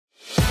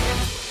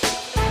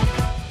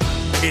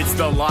It's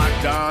the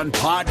Locked On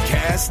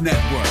Podcast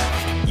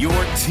Network, your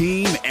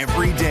team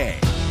every day.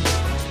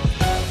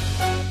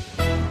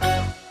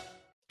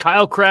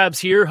 Kyle Krabs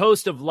here,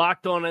 host of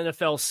Locked On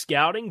NFL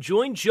Scouting.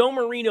 Join Joe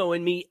Marino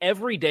and me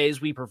every day as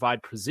we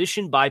provide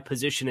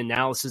position-by-position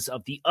analysis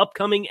of the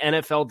upcoming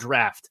NFL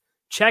Draft.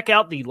 Check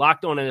out the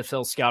Locked On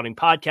NFL Scouting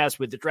podcast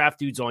with the Draft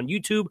Dudes on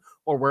YouTube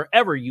or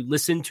wherever you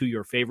listen to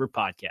your favorite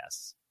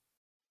podcasts.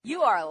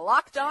 You are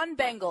Locked On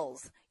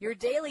Bengals, your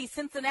daily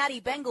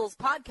Cincinnati Bengals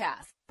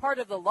podcast, part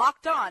of the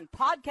Locked On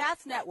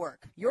Podcast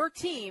Network, your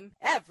team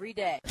every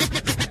day.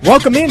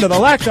 Welcome into the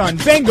Locked On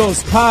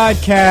Bengals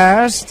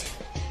podcast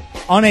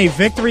on a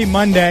Victory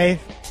Monday,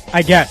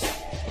 I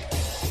guess.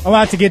 A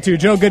lot to get to.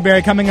 Joe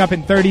Goodberry coming up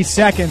in 30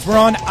 seconds. We're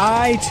on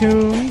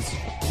iTunes,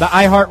 the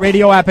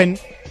iHeartRadio app,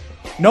 and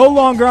no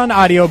longer on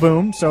Audio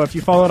Boom. So if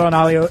you followed on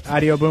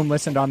Audio Boom,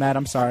 listened on that,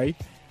 I'm sorry.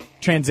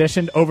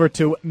 Transitioned over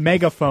to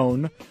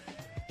Megaphone.com.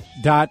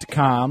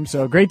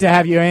 So great to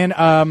have you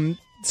in.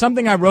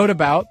 Something I wrote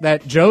about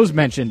that Joe's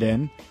mentioned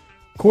in,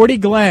 Cordy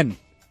Glenn.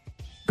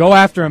 Go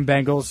after him,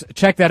 Bengals.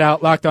 Check that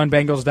out,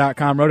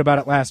 LockedOnBengals.com. Wrote about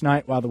it last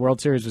night while the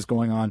World Series was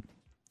going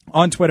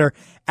on Twitter,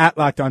 at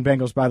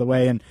LockedOnBengals, by the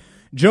way. And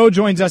Joe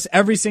joins us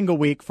every single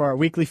week for our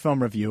weekly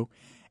film review,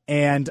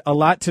 and a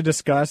lot to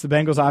discuss. The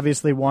Bengals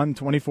obviously won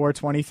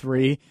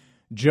 24-23.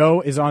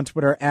 Joe is on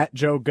Twitter, at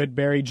Joe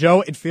Goodberry.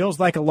 Joe, it feels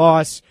like a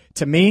loss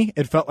to me.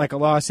 It felt like a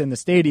loss in the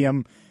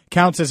stadium.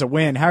 Counts as a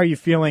win. How are you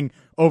feeling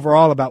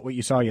overall about what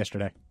you saw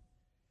yesterday?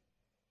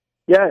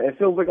 Yeah, it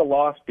feels like a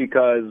loss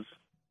because,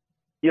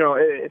 you know,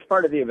 it's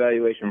part of the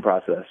evaluation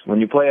process.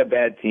 When you play a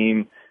bad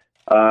team,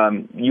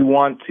 you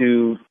want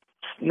to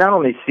not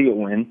only see a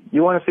win,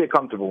 you want to see a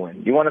comfortable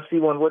win. You want to see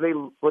one where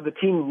the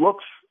team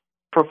looks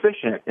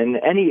proficient in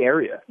any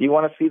area. You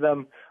want to see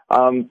them,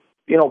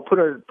 put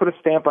a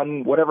stamp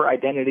on whatever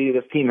identity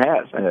this team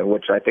has,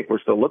 which I think we're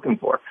still looking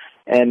for.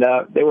 And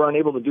they were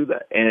unable to do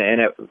that.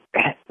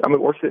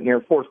 We're sitting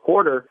here fourth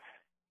quarter,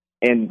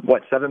 and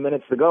 7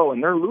 minutes to go,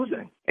 and they're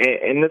losing.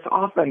 And this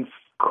offense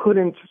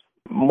couldn't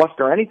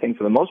muster anything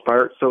for the most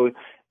part. So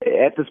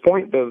at this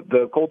point,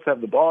 the Colts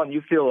have the ball, and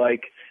you feel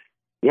like,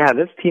 yeah,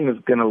 this team is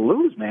going to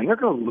lose, man. They're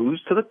going to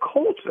lose to the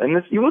Colts.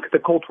 And you look at the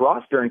Colts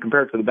roster and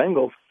compare it to the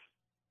Bengals,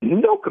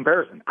 no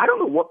comparison. I don't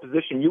know what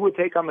position you would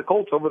take on the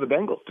Colts over the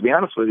Bengals, to be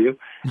honest with you.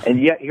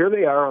 And yet here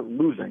they are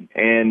losing.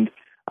 And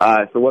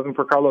if it wasn't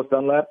for Carlos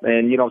Dunlap,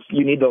 and you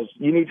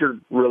need your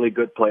really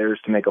good players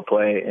to make a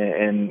play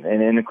in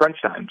the crunch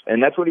times,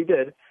 and that's what he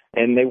did,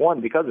 and they won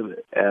because of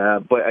it.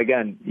 But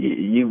again,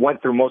 you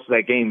went through most of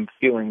that game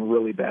feeling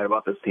really bad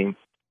about this team.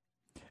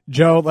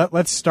 Joe,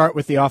 let's start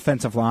with the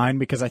offensive line,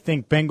 because I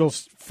think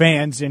Bengals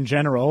fans in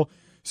general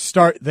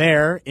start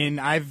there. And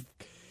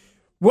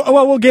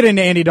we'll get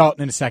into Andy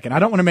Dalton in a second. I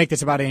don't want to make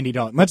this about Andy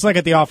Dalton. Let's look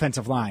at the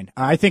offensive line.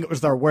 I think it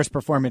was their worst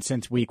performance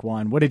since week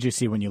one. What did you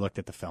see when you looked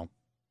at the film?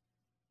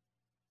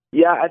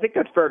 Yeah, I think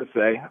that's fair to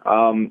say.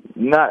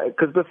 Not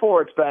because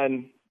before it's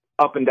been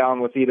up and down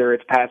with either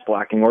it's pass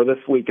blocking or this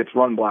week it's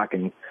run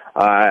blocking.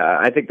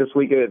 I think this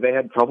week they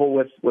had trouble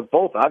with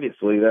both,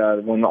 obviously.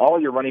 When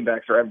all your running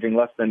backs are averaging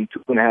less than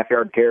 2.5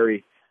 yard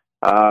carry,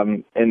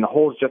 and the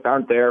holes just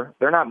aren't there.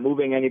 They're not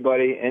moving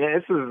anybody, and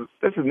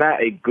this is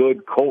not a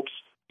good Colts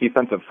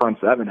defensive front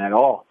seven at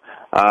all.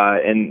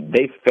 And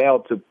they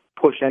failed to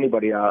push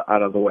anybody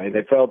out of the way.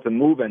 They failed to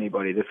move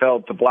anybody. They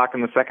failed to block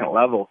in the second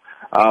level.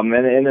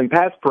 And in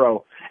pass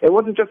pro, it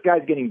wasn't just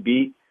guys getting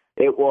beat.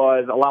 It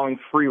was allowing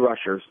free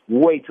rushers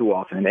way too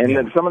often. And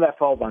then some of that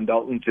falls on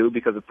Dalton, too,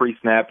 because of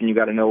pre-snap, and you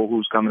got to know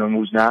who's coming and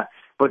who's not.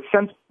 But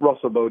since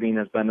Russell Bodine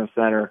has been the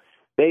center,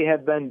 they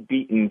have been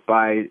beaten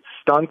by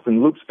stunts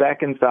and loops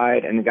back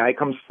inside, and the guy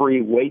comes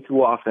free way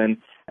too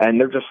often, and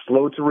they're just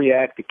slow to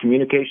react. The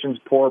communication's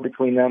poor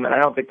between them, and I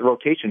don't think the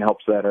rotation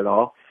helps that at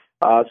all.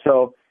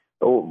 So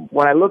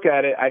when I look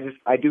at it,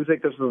 I do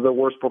think this is the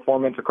worst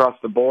performance across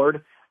the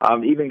board.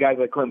 Even guys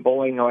like Clint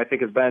Bowling, who I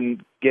think has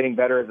been getting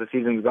better as the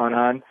season's gone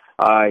on.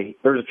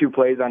 There's a few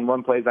plays on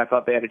run plays I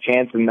thought they had a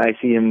chance, and I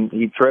see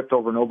he tripped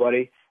over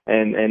nobody,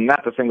 and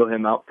not to single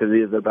him out because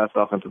he is their best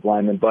offensive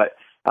lineman, but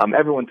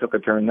everyone took a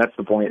turn. That's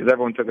the point, is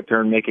everyone took a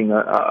turn making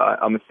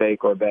a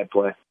mistake or a bad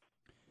play.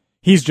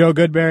 He's Joe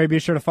Goodberry. Be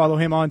sure to follow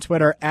him on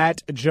Twitter,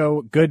 at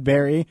Joe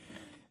Goodberry.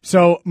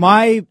 So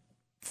my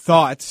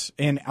thoughts,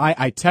 and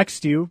I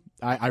text you,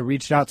 I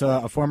reached out to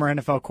a former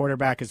NFL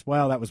quarterback as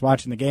well that was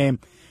watching the game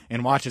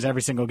and watches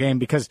every single game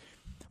because,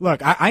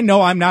 look, I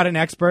know I'm not an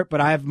expert,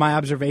 but I have my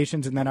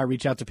observations, and then I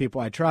reach out to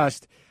people I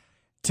trust.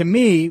 To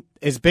me,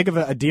 as big of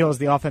a deal as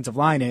the offensive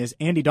line is,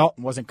 Andy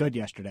Dalton wasn't good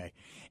yesterday.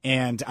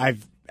 And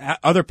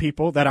other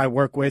people that I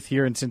work with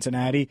here in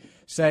Cincinnati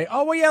say,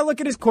 oh, well, yeah,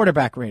 look at his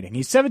quarterback rating.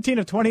 He's 17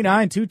 of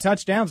 29, 2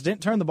 touchdowns,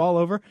 didn't turn the ball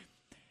over.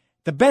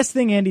 The best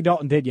thing Andy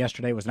Dalton did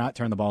yesterday was not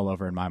turn the ball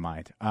over in my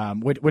mind,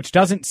 which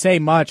doesn't say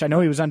much. I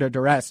know he was under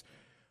duress.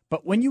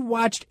 But when you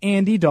watched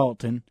Andy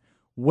Dalton,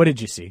 what did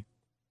you see?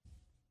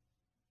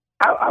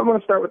 I want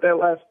to start with that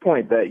last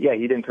point that, yeah,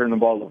 he didn't turn the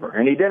ball over,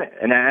 and he didn't.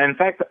 And in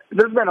fact,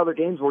 there's been other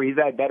games where he's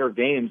had better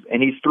games,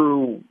 and he's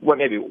threw,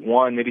 maybe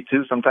one, maybe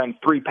two, sometimes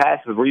three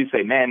passes where you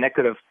say, man, that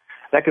could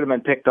have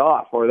been picked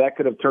off, or that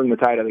could have turned the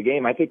tide of the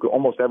game. I think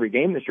almost every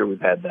game this year we've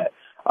had that.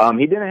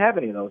 He didn't have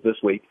any of those this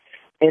week.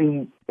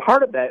 And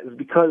part of that is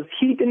because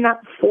he did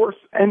not force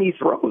any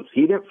throws.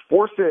 He didn't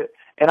force it,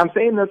 and I'm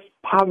saying this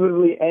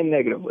positively and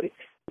negatively.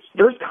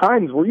 There's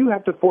times where you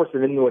have to force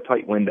it into a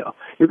tight window.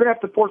 You're going to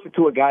have to force it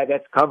to a guy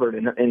that's covered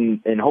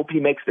and hope he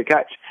makes the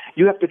catch.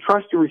 You have to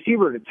trust your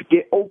receiver to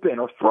get open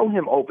or throw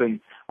him open.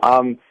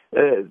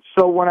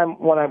 So when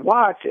I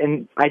watch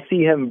and I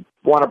see him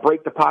want to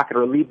break the pocket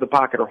or leave the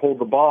pocket or hold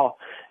the ball,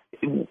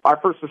 our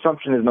first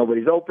assumption is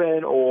nobody's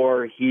open,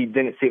 or he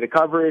didn't see the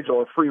coverage,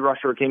 or a free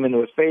rusher came into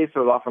his face,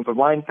 or the offensive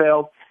line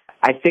failed.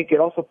 I think it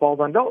also falls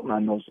on Dalton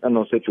on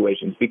those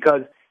situations,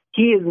 because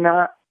he is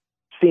not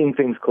seeing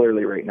things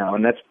clearly right now,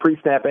 and that's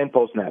pre-snap and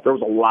post-snap. There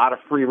was a lot of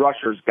free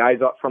rushers, guys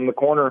up from the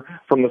corner,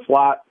 from the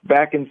slot,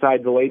 back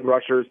inside delayed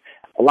rushers.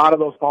 A lot of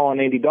those fall on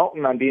Andy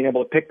Dalton on being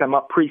able to pick them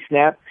up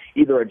pre-snap,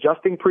 either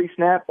adjusting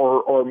pre-snap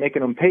or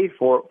making them pay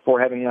for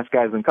having less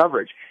guys in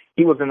coverage.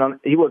 He was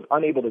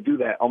unable to do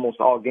that almost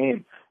all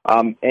game.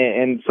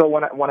 And so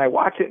when I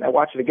watch it, and I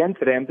watch it again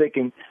today, I'm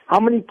thinking,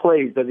 how many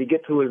plays does he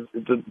get to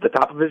the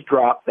top of his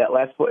drop, that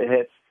last foot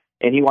hits,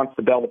 and he wants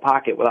to bail the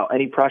pocket without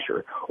any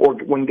pressure, or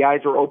when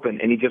guys are open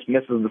and he just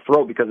misses the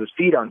throw because his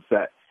feet aren't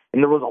set?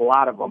 And there was a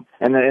lot of them.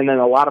 And then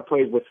a lot of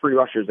plays with free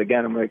rushers.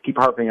 Again, I'm going to keep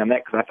harping on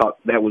that because I thought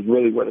that was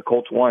really where the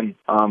Colts won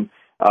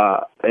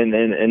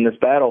in this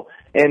battle.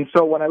 And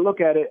so when I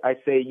look at it, I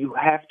say you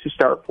have to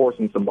start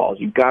forcing some balls.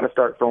 You've got to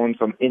start throwing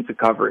some into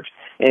coverage.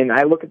 And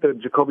I look at the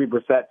Jacoby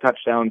Brissett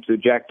touchdown to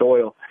Jack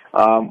Doyle,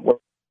 where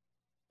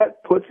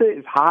that puts it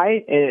is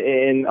high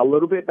and a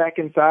little bit back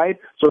inside,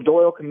 so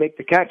Doyle can make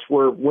the catch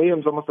where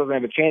Williams almost doesn't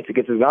have a chance to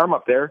get his arm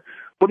up there,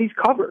 but he's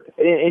covered.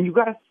 And you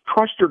got to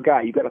trust your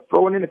guy. You got to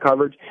throw it into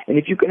coverage. And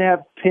if you can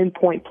have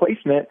pinpoint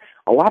placement,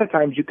 a lot of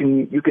times you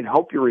can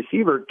help your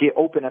receiver get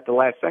open at the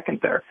last second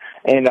there.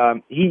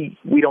 And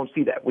we don't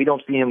see that. We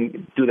don't see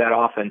him do that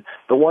often.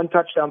 The one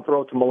touchdown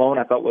throw to Malone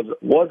I thought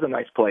was a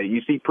nice play. You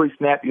see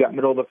pre-snap, you got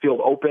middle of the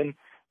field open.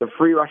 The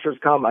free rushers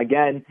come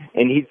again,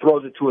 and he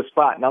throws it to a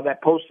spot. Now,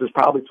 that post is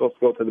probably supposed to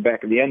go to the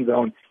back of the end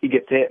zone. He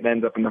gets hit and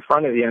ends up in the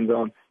front of the end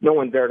zone. No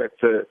one's there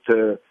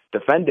to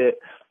defend it.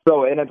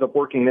 So it ends up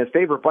working in his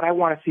favor. But I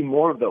want to see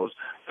more of those.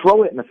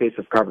 Throw it in the face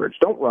of coverage.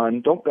 Don't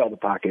run. Don't bail the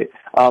pocket.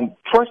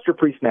 Trust your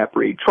pre-snap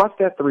read. Trust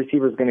that the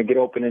receiver is going to get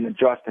open and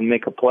adjust and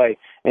make a play.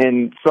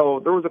 And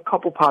so there was a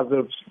couple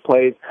positive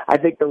plays. I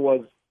think there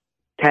was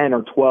 10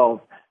 or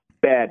 12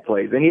 bad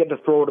plays, and he had to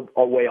throw it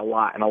away a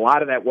lot. And a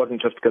lot of that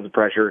wasn't just because of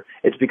pressure.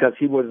 It's because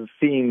he was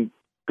seeing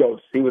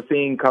ghosts. He was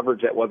seeing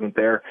coverage that wasn't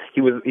there.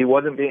 He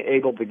wasn't being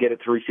able to get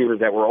it to receivers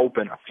that were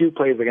open. A few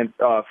plays against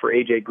for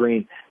A.J.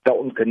 Green,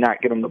 Dalton could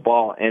not get him the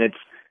ball, and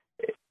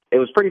it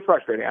was pretty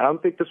frustrating. I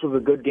don't think this was a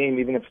good game,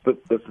 even if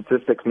the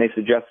statistics may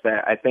suggest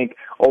that. I think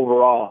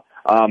overall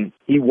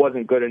he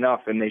wasn't good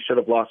enough, and they should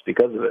have lost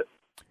because of it.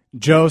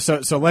 Joe, so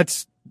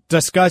let's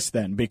discuss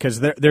then,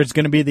 because there's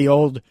going to be the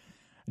old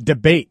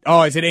debate.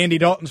 Oh, is it Andy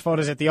Dalton's fault?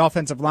 Is it the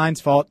offensive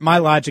line's fault? My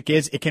logic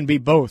is it can be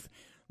both.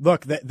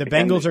 Look, the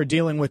Bengals are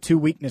dealing with two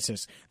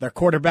weaknesses. Their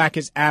quarterback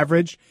is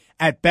average.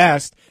 At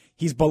best,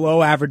 he's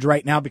below average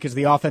right now because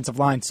the offensive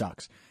line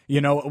sucks. You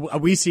know,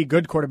 we see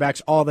good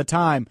quarterbacks all the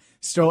time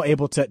still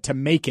able to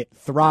make it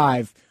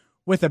thrive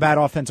with a bad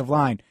offensive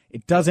line.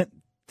 It doesn't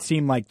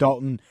seem like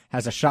Dalton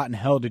has a shot in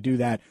hell to do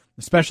that,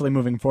 especially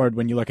moving forward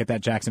when you look at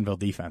that Jacksonville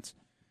defense.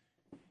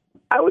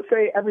 I would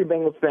say every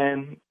Bengals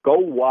fan, go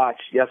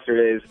watch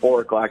yesterday's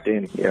 4 o'clock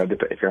game, if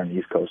you're on the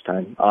East Coast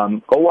time.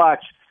 Go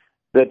watch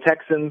the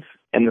Texans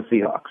and the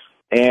Seahawks.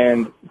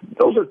 And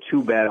those are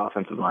two bad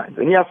offensive lines.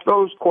 And yes,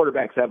 those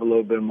quarterbacks have a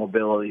little bit of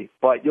mobility,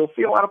 but you'll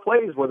see a lot of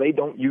plays where they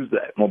don't use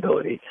that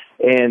mobility.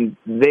 And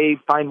they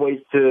find ways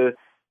to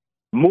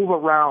move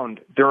around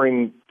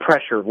during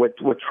pressure with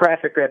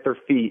traffic at their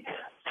feet,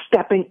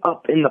 stepping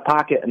up in the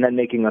pocket and then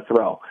making a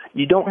throw.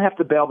 You don't have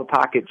to bail the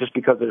pocket just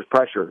because there's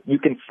pressure. You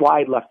can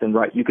slide left and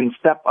right. You can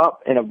step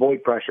up and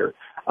avoid pressure.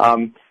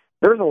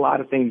 There's a lot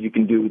of things you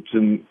can do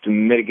to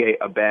mitigate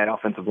a bad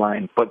offensive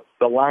line, but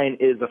the line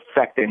is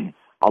affecting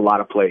a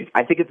lot of plays.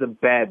 I think it's a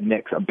bad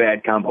mix, a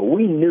bad combo.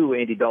 We knew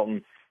Andy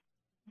Dalton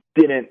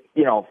didn't,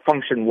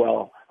 function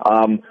well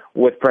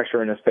with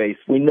pressure in his face.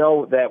 We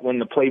know that when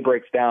the play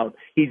breaks down,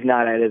 he's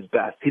not at his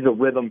best. He's a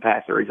rhythm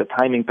passer. He's a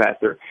timing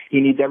passer.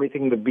 He needs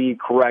everything to be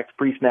correct,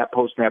 pre-snap,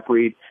 post-snap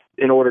read,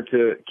 in order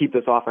to keep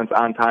this offense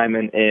on time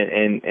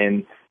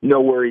and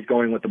know where he's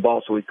going with the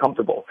ball so he's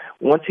comfortable.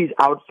 Once he's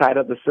outside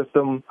of the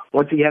system,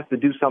 once he has to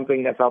do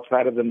something that's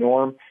outside of the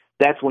norm,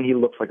 that's when he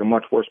looks like a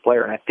much worse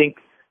player. And I think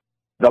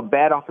the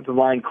bad offensive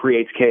line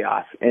creates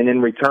chaos, and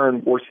in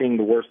return, we're seeing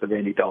the worst of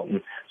Andy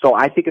Dalton. So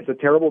I think it's a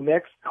terrible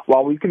mix.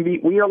 While we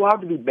are allowed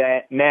to be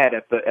mad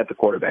at the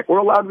quarterback, we're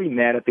allowed to be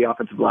mad at the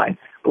offensive line,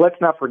 but let's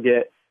not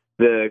forget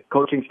the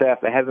coaching staff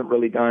that hasn't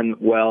really done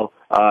well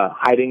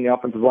hiding the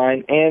offensive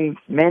line, and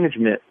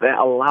management that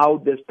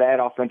allowed this bad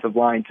offensive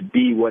line to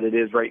be what it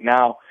is right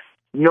now,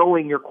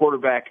 knowing your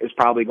quarterback is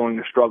probably going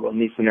to struggle in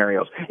these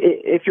scenarios.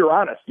 If you're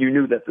honest, you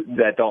knew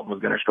that Dalton was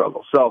going to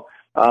struggle. So,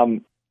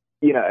 again,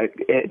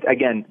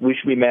 we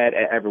should be mad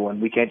at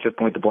everyone. We can't just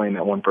point the blame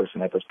at one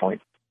person at this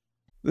point.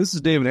 This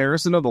is David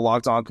Harrison of the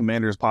Locked On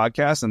Commanders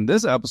podcast, and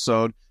this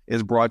episode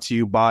is brought to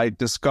you by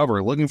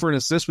Discover. Looking for an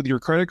assist with your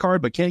credit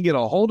card but can't get a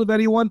hold of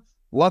anyone?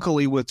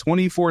 Luckily, with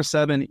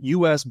 24/7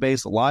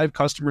 U.S.-based live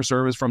customer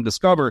service from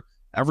Discover,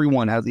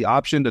 everyone has the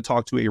option to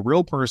talk to a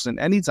real person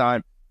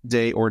anytime,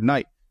 day or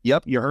night.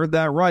 Yep, you heard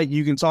that right.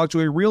 You can talk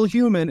to a real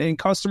human in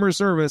customer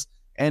service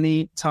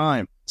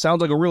anytime.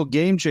 Sounds like a real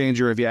game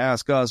changer if you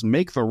ask us.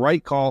 Make the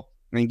right call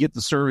and get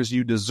the service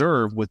you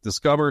deserve with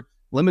Discover.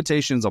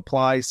 Limitations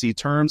apply. See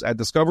terms at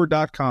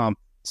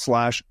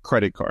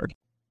discover.com/creditcard.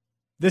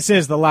 This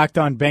is the Locked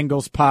On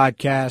Bengals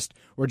podcast.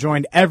 We're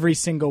joined every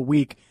single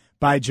week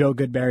by Joe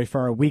Goodberry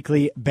for our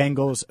weekly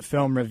Bengals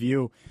film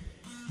review.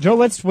 Joe,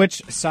 let's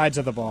switch sides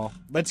of the ball.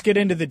 Let's get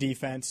into the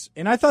defense.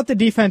 And I thought the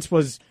defense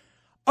was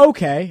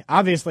okay.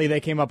 Obviously, they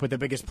came up with the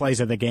biggest plays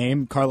of the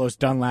game. Carlos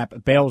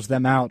Dunlap bails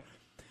them out.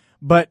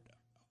 But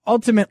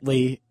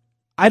ultimately,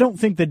 I don't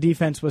think the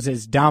defense was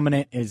as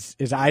dominant as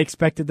I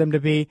expected them to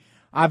be.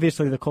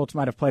 Obviously, the Colts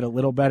might have played a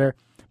little better.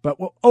 But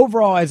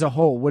overall, as a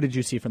whole, what did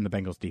you see from the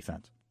Bengals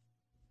defense?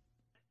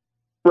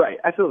 Right.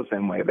 I feel the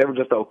same way. They were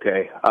just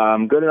okay.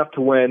 Good enough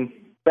to win,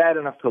 bad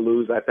enough to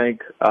lose, I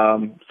think.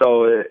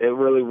 So it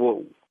really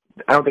will.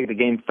 I don't think the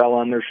game fell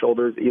on their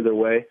shoulders either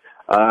way.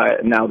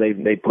 Now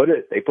they put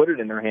it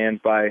in their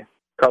hands by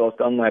Carlos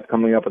Dunlap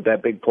coming up with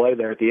that big play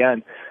there at the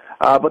end.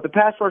 But the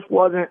pass rush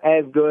wasn't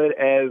as good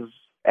as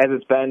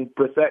it's been.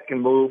 Brissett can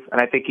move,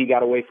 and I think he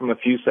got away from a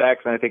few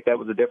sacks, and I think that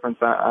was a difference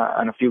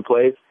on a few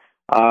plays.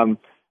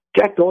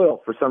 Jack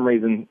Doyle, for some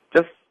reason,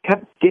 just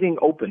kept getting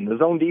open. The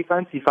zone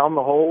defense, he found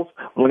the holes.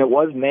 When it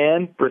was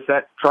man,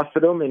 Brissett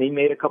trusted him, and he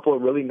made a couple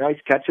of really nice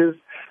catches.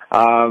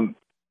 I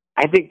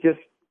think just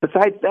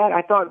besides that,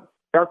 I thought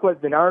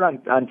Darqueze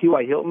Dennard on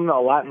T.Y. Hilton a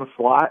lot in the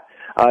slot.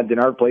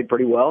 Dennard played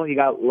pretty well. He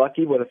got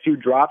lucky with a few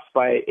drops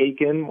by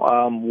Aiken.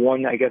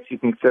 One, I guess you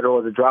consider,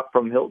 was a drop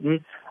from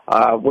Hilton.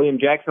 William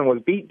Jackson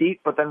was beat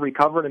deep, but then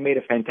recovered and made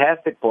a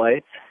fantastic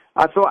play.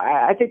 So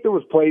I think there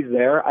was plays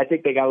there. I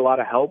think they got a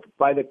lot of help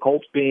by the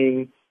Colts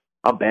being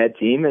a bad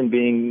team and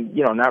being,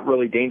 not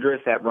really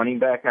dangerous at running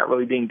back, not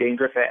really being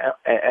dangerous at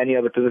any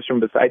other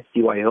position besides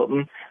T.Y.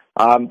 Hilton.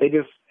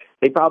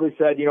 They probably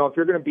said, if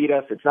you're going to beat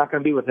us, it's not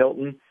going to be with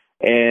Hilton,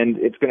 and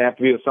it's going to have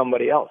to be with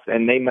somebody else.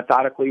 And they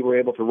methodically were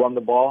able to run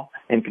the ball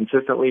and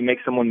consistently make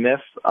someone miss,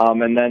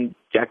 and then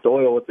Jack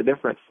Doyle with the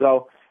difference.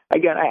 So,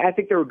 again, I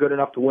think they were good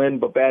enough to win,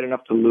 but bad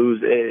enough to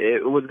lose.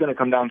 It was going to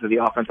come down to the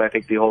offense, I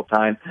think, the whole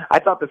time. I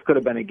thought this could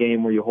have been a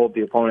game where you hold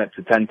the opponent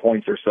to 10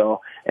 points or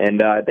so,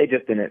 and they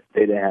just didn't.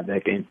 They didn't have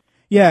that game.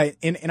 Yeah,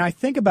 and I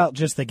think about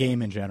just the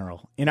game in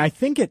general, and I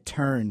think it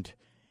turned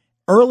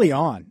early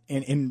on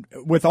in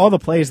with all the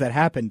plays that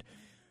happened.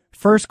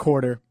 First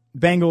quarter,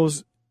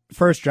 Bengals,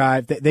 first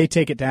drive, they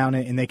take it down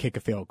and they kick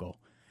a field goal.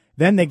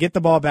 Then they get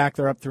the ball back,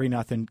 they're up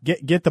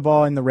 3-0, get the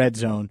ball in the red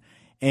zone,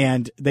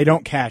 and they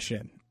don't cash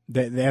in.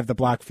 They have the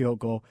blocked field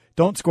goal.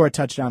 Don't score a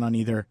touchdown on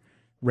either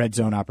red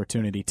zone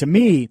opportunity. To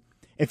me,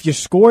 if you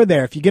score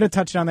there, if you get a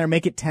touchdown there,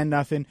 make it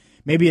 10-0,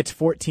 maybe it's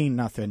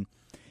 14-0,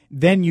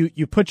 then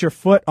you put your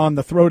foot on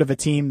the throat of a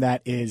team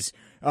that is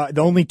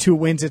the only 2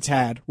 wins it's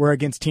had were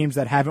against teams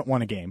that haven't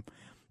won a game.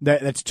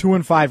 That's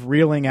 2-5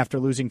 reeling after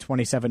losing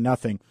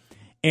 27-0.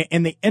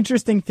 And the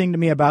interesting thing to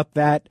me about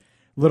that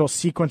little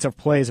sequence of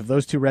plays of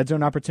those 2 red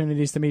zone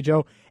opportunities to me,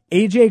 Joe,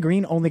 A.J.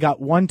 Green only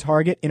got 1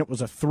 target, and it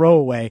was a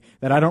throwaway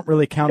that I don't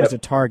really count as a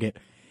target.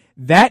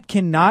 That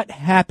cannot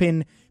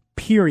happen,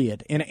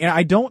 period. And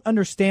I don't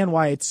understand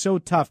why it's so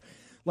tough.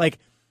 Like,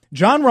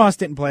 John Ross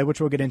didn't play, which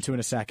we'll get into in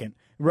a second,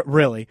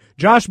 really.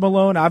 Josh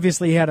Malone,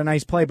 obviously he had a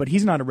nice play, but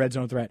he's not a red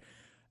zone threat.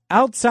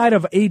 Outside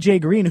of A.J.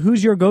 Green,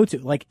 who's your go-to?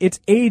 Like, it's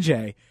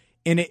A.J.,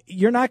 and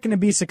you're not going to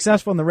be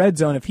successful in the red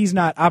zone if he's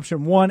not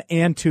option 1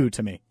 and 2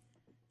 to me.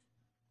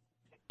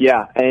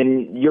 Yeah,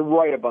 and you're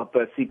right about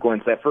the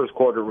sequence. That first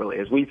quarter really,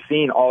 as we've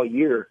seen all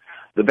year,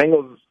 the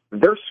Bengals,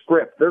 their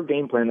script, their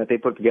game plan that they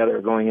put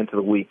together going into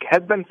the week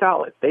has been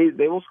solid.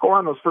 They will score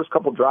on those first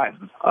couple drives.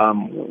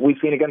 We've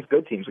seen against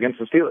good teams, against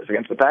the Steelers,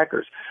 against the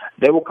Packers.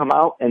 They will come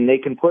out and they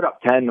can put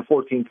up 10 to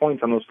 14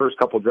 points on those first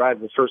couple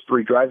drives, those first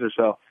 3 drives or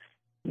so.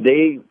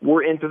 They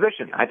were in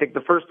position. I think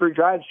the first 3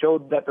 drives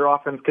showed that their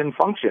offense can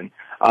function.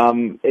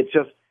 It's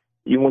just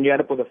when you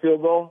end up with a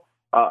field goal,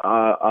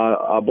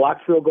 a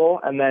blocked field goal,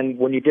 and then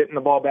when you get in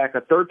the ball back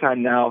a third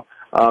time now,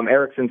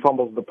 Erickson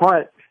fumbles the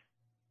punt,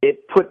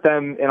 it put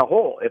them in a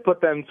hole. It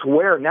put them to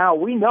where now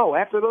we know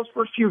after those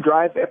first few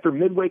drives, after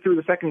midway through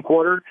the second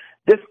quarter,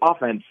 this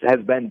offense has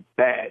been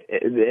bad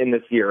in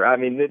this year. I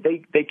mean,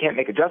 they can't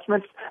make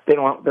adjustments. They're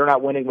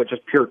not winning with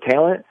just pure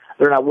talent.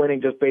 They're not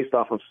winning just based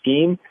off of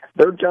scheme.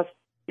 They're just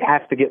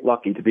have to get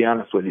lucky, to be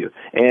honest with you.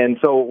 And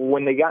so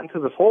when they got into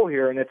this hole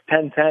here, and it's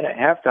 10-10 at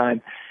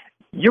halftime,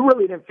 you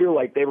really didn't feel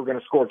like they were going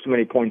to score too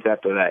many points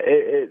after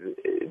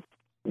that.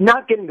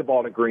 Not getting the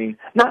ball to Green,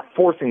 not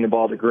forcing the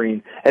ball to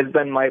Green has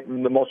been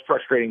the most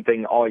frustrating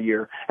thing all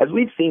year. As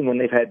we've seen when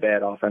they've had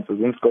bad offenses,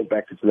 and this goes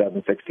back to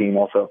 2016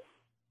 also,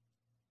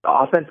 the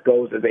offense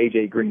goes as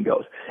A.J. Green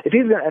goes. If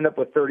he's going to end up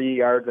with 30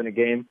 yards in a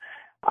game,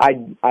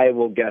 I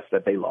will guess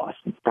that they lost,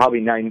 probably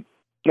nine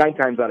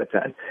times out of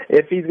 10.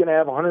 If he's going to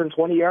have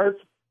 120 yards,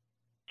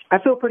 I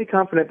feel pretty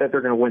confident that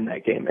they're going to win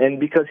that game, and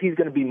because he's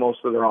going to be most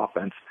of their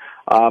offense.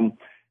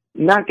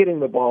 Not getting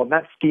the ball,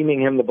 not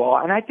scheming him the ball,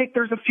 and I think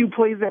there's a few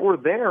plays that were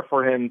there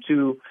for him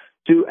to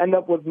end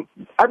up with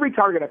every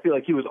target. I feel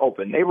like he was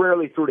open. They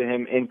rarely threw to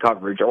him in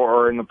coverage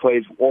or in the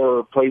plays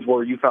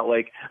where you felt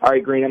like, all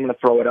right, Green, I'm going to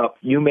throw it up.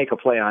 You make a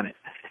play on it.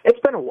 It's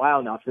been a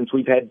while now since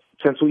we've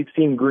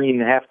seen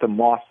Green have to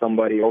moss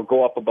somebody or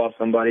go up above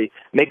somebody,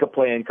 make a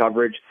play in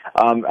coverage.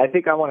 I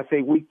think I want to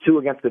say week 2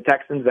 against the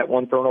Texans, that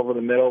one thrown over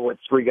the middle with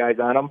 3 guys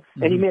on him,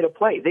 and he made a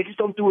play. They just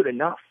don't do it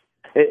enough.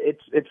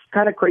 It's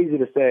kind of crazy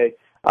to say.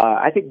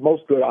 I think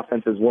most good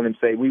offenses wouldn't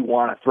say we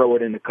want to throw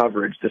it into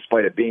coverage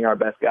despite it being our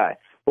best guy.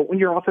 But when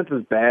your offense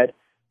is bad,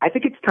 I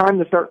think it's time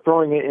to start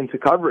throwing it into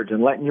coverage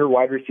and letting your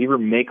wide receiver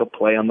make a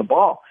play on the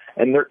ball.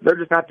 And they're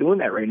just not doing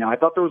that right now. I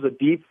thought there was a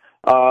deep,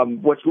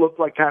 which looked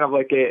like kind of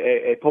like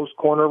a post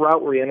corner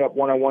route where he ended up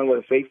one-on-one with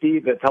a safety.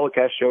 The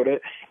telecast showed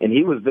it, and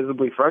he was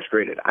visibly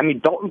frustrated. I mean,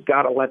 Dalton's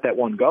got to let that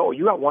one go.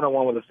 You got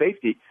one-on-one with a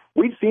safety.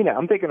 We've seen it.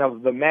 I'm thinking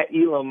of the Matt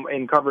Elam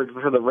in coverage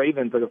for the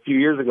Ravens like a few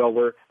years ago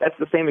where that's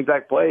the same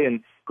exact play,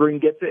 and Green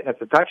gets it, and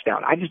it's a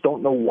touchdown. I just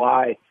don't know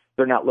why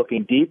they're not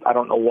looking deep. I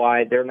don't know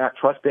why they're not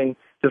trusting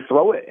to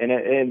throw it.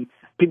 And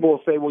people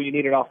will say, well, you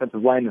need an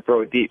offensive line to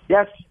throw it deep.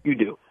 Yes, you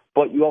do.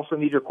 But you also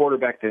need your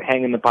quarterback to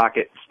hang in the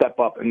pocket, step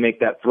up, and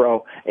make that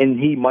throw, and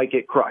he might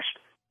get crushed.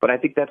 But I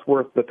think that's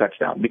worth the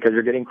touchdown because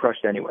you're getting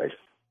crushed anyways.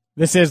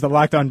 This is the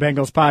Locked On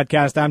Bengals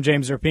podcast. I'm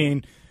James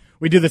Rapien.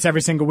 We do this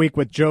every single week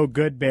with Joe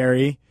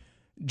Goodberry.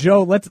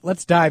 Joe,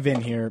 let's dive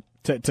in here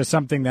to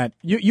something that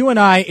you and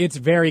I, it's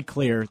very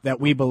clear that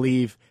we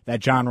believe that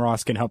John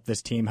Ross can help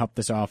this team, help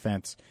this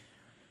offense.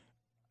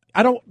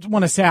 I don't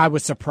want to say I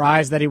was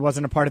surprised that he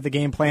wasn't a part of the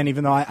game plan,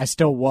 even though I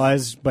still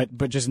was, but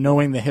just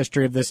knowing the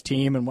history of this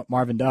team and what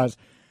Marvin does.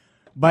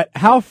 But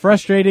how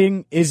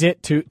frustrating is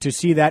it to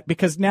see that?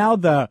 Because now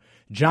the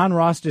John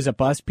Ross is a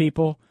bust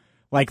people,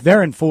 like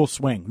they're in full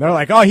swing. They're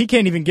like, oh, he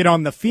can't even get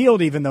on the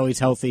field even though he's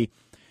healthy.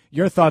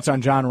 Your thoughts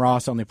on John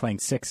Ross only playing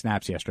 6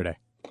 snaps yesterday?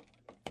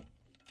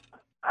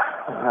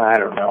 I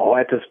don't know.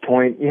 At this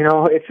point,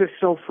 it's just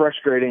so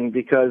frustrating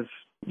because,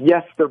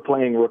 yes, they're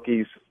playing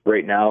rookies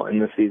right now in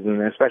the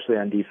season, especially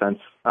on defense.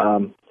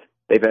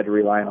 They've had to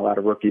rely on a lot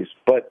of rookies.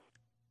 But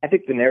I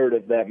think the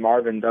narrative that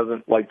Marvin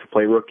doesn't like to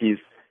play rookies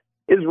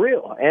is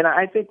real. And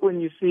I think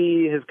when you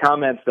see his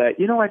comments that,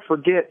 I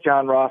forget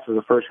John Ross was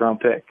a first-round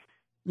pick.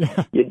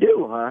 Yeah. You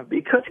do, huh?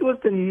 Because he was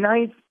the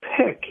 9th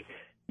pick.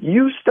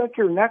 You stuck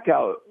your neck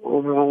out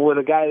with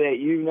a guy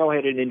that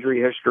had an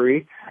injury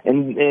history,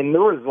 and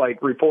there was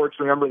reports.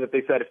 Remember that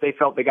they said if they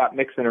felt they got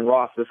Mixon and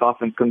Ross, this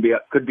offense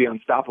could be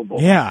unstoppable.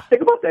 Yeah,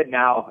 think about that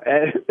now.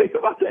 Think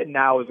about that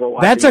now as we're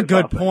watching. That's a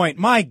good point.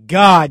 My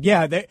God,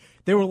 yeah, they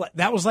were.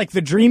 That was like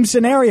the dream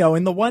scenario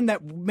and the one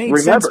that made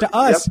sense to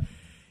us. Yep.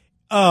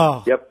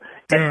 Oh, yep.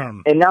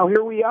 Damn. And now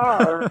here we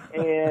are,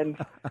 and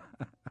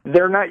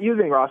they're not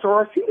using Ross,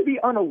 or seem to be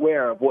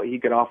unaware of what he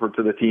can offer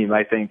to the team.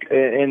 I think,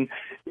 and.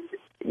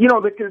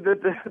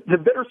 The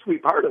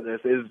bittersweet part of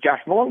this is Josh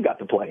Malone got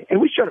to play. And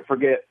we shouldn't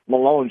forget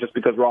Malone just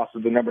because Ross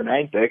was the number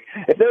 9 pick.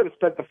 If they would have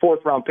spent the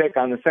 4th-round pick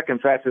on the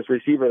second fastest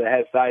receiver that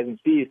has size and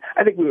speed,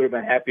 I think we would have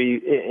been happy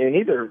in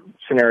either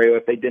scenario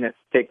if they didn't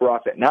take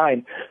Ross at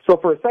 9. So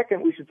for a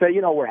second, we should say,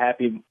 we're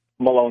happy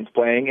Malone's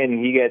playing, and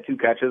he had 2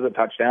 catches, a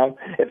touchdown.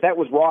 If that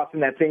was Ross in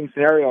that same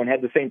scenario and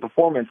had the same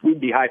performance,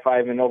 we'd be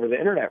high-fiving over the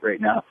internet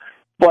right now.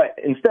 But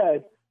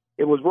instead,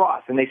 it was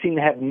Ross, and they seem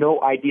to have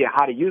no idea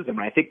how to use him.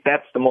 And I think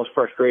that's the most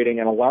frustrating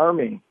and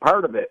alarming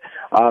part of it.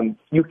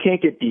 You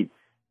can't get deep.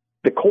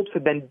 The Colts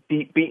have been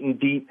beaten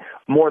deep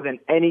more than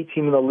any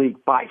team in the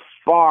league by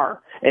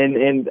far,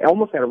 and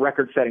almost at a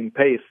record-setting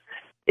pace.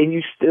 And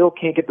you still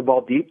can't get the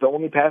ball deep. The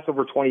only pass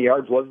over 20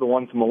 yards was the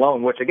one to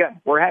Malone, which,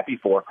 again, we're happy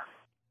for.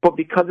 But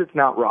because it's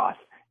not Ross,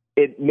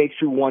 it makes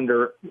you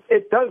wonder.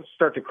 It does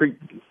start to creep.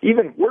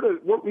 Even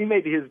we may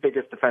be his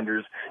biggest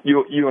defenders,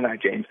 you and I,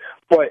 James.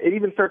 But it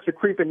even starts to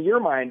creep in your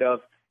mind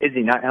of, is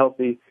he not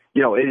healthy?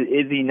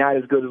 Is he not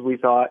as good as we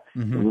thought?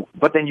 Mm-hmm.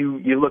 But then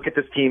you look at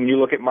this team, you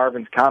look at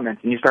Marvin's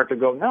comments, and you start to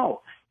go, no,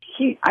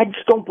 I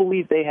just don't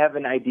believe they have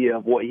an idea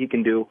of what he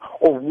can do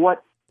or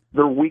what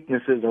their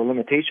weaknesses or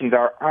limitations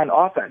are on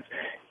offense.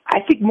 I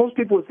think most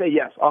people would say,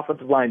 yes,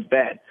 offensive line's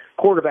bad.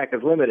 Quarterback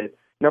is limited.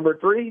 Number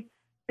 3,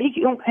 they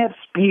don't have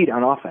speed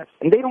on offense,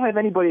 and they don't have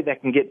anybody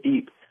that can get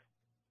deep.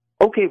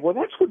 Okay, well,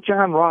 that's what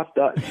John Ross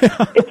does.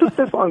 It took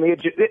this long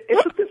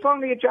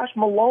to get Josh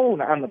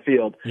Malone on the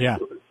field. Yeah.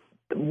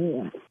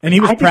 And he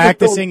was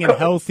practicing and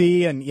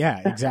healthy, and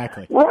yeah,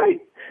 exactly.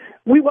 Right.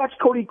 We watched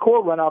Cody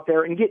Core run out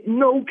there and get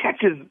no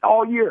catches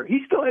all year. He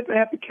still hasn't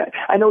had a catch.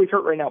 I know he's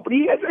hurt right now, but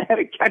he hasn't had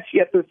a catch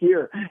yet this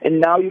year.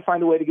 And now you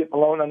find a way to get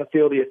Malone on the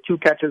field. He has 2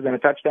 catches and a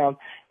touchdown.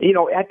 You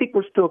know, I think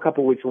we're still a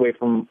couple weeks away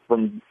from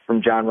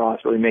John Ross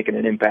really making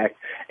an impact.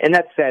 And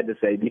that's sad to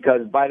say,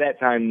 because by that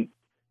time,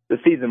 the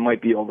season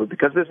might be over,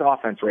 because this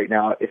offense right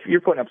now, if you're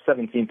putting up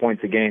 17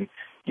 points a game,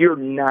 you're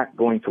not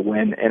going to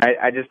win. And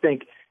I just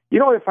think, you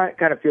know what it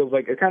kind of feels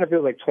like? It kind of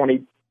feels like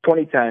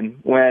 2010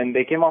 when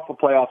they came off a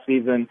playoff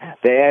season.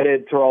 They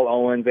added Terrell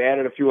Owens. They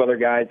added a few other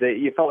guys.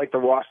 You felt like the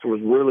roster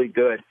was really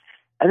good.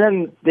 And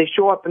then they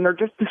show up and they're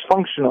just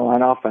dysfunctional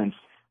on offense.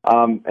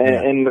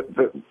 And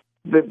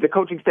the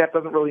coaching staff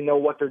doesn't really know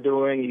what they're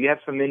doing. You have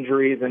some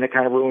injuries and it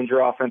kind of ruins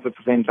your offense at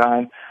the same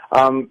time.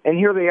 And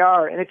here they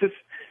are. And it just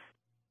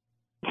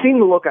seeing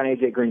the look on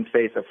A.J. Green's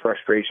face of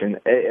frustration,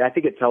 I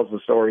think it tells the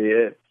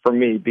story for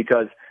me,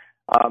 because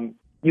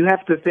you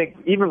have to think,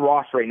 even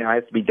Ross right now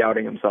has to be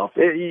doubting himself.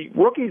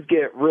 Rookies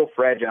get real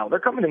fragile. They're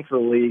coming into the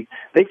league.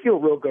 They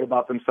feel real good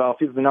about themselves.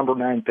 He's the number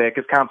 9 pick.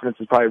 His confidence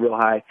is probably real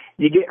high.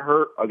 You get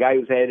hurt, a guy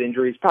who's had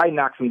injuries probably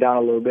knocks him down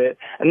a little bit.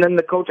 And then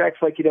the coach acts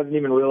like he doesn't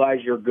even realize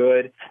you're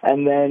good.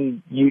 And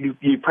then you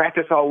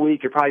practice all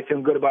week. You're probably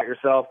feeling good about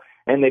yourself.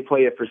 And they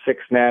play it for 6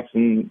 snaps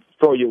and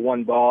throw you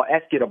 1 ball,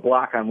 ask you to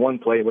block on 1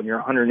 play when you're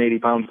 180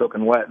 pounds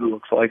soaking wet, it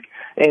looks like.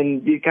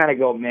 And you kind of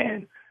go,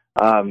 man,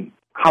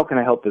 how can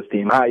I help this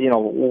team?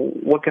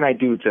 What can I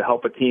do to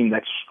help a team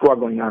that's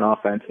struggling on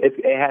offense?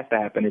 It has to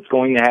happen. It's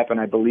going to happen.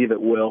 I believe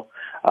it will.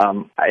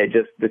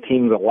 The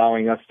team's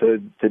allowing us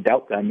to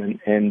doubt them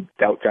and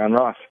doubt John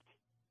Ross.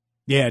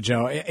 Yeah,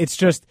 Joe, it's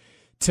just,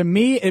 to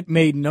me, it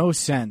made no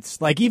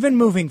sense. Like, even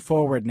moving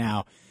forward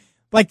now,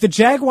 like, the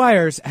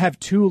Jaguars have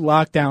 2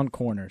 lockdown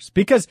corners,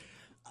 because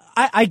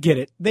I get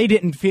it. They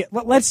didn't feel,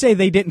 let's say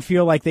they didn't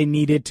feel like they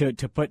needed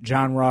to put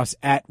John Ross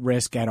at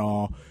risk at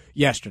all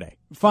yesterday.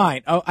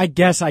 Fine. Oh, I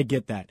guess I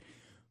get that.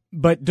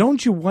 But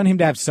don't you want him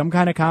to have some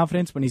kind of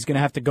confidence when he's going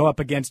to have to go up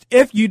against,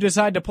 if you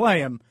decide to play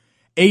him,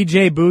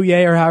 A.J.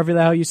 Bouye, or however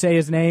the hell you say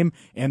his name,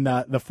 and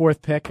the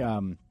 4th pick,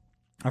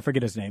 I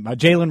forget his name,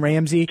 Jalen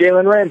Ramsey.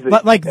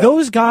 But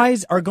those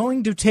guys are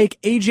going to take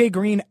A.J.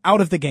 Green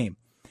out of the game.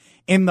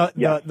 And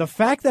the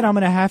fact that I'm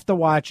going to have to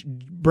watch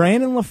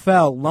Brandon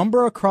LaFell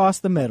lumber across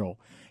the middle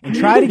and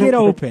try to get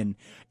open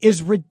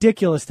is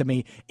ridiculous to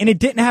me. And it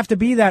didn't have to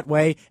be that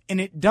way,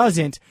 and it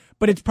doesn't,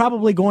 but it's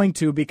probably going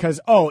to, because,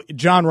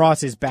 John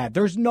Ross is bad.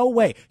 There's no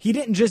way. He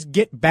didn't just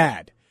get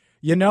bad.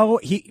 You know,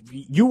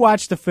 you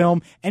watch the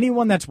film.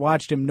 Anyone that's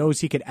watched him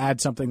knows he could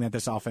add something that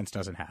this offense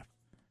doesn't have.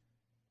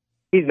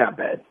 He's not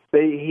bad.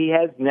 He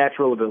has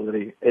natural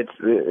ability. It's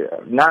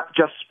not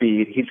just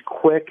speed. He's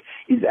quick.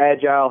 He's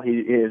agile.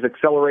 His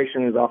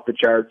acceleration is off the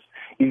charts.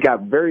 He's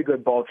got very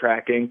good ball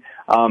tracking.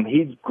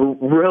 He's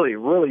really,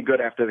 really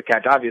good after the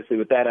catch, obviously,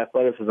 with that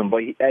athleticism.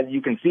 But as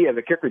you can see, as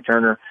a kick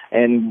returner,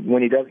 and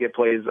when he does get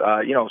plays,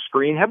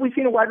 screen. Have we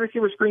seen a wide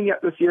receiver screen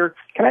yet this year?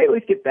 Can I at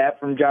least get that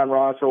from John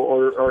Ross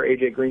or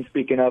A.J. Green,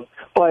 speaking of?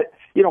 But,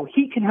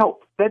 he can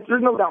help.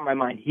 There's no doubt in my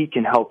mind he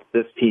can help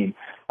this team.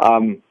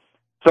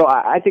 So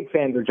I think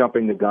fans are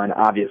jumping the gun,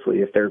 obviously,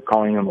 if they're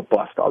calling him a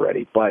bust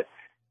already. But,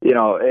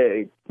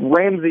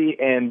 Ramsey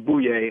and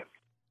Bouye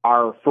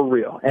are for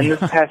real. And this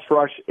pass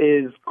rush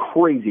is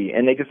crazy.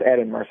 And they just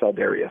added Marcel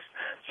Darius.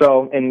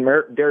 And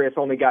Darius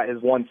only got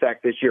his 1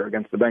 sack this year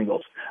against the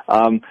Bengals.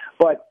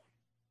 But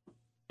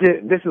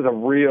this is a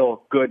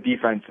real good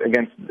defense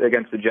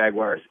against the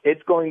Jaguars.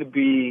 It's going to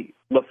be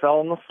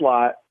LaFell in the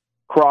slot,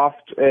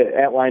 Croft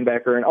at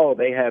linebacker, and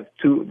they have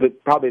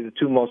probably the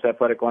 2 most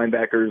athletic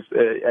linebackers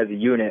as a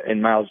unit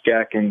in Miles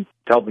Jack and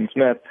Telvin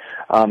Smith.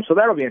 So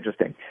that'll be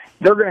interesting.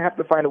 They're going to have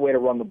to find a way to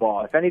run the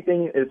ball. If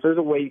anything, if there's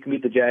a way you can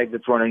beat the Jags,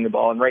 it's running the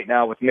ball. And right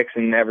now, with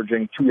Mixon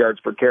averaging 2 yards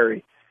per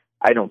carry,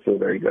 I don't feel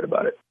very good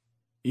about it.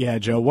 Yeah,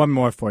 Joe, one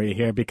more for you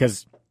here,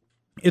 because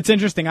it's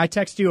interesting. I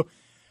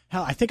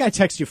think I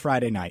texted you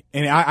Friday night,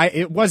 and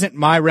it wasn't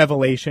my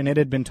revelation. It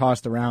had been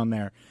tossed around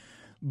there.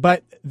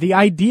 But the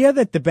idea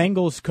that the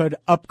Bengals could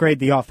upgrade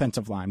the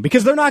offensive line,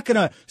 because they're not going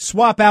to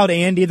swap out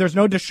Andy. There's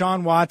no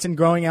Deshaun Watson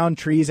growing out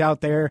trees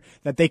out there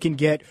that they can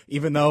get,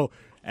 even though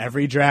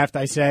every draft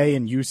I say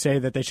and you say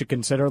that they should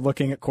consider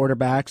looking at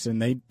quarterbacks, and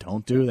they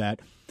don't do that.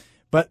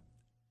 But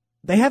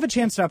they have a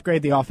chance to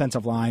upgrade the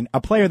offensive line.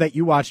 A player that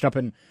you watched up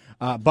in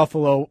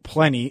Buffalo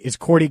plenty is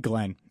Cordy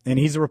Glenn, and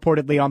he's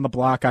reportedly on the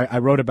block. I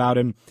wrote about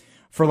him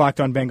for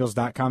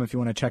LockedOnBengals.com if you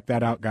want to check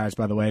that out, guys,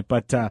 by the way.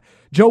 But,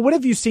 Joe, what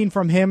have you seen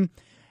from him?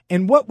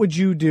 And what would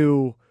you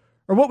do,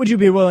 or what would you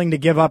be willing to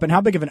give up, and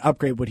how big of an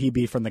upgrade would he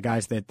be from the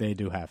guys that they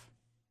do have?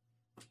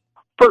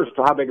 First,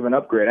 how big of an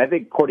upgrade? I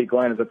think Cordy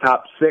Glenn is a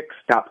top 6,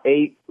 top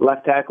 8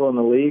 left tackle in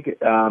the league.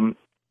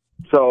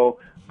 So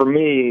for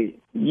me,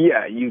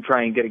 you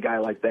try and get a guy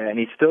like that, and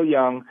he's still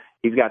young.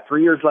 He's got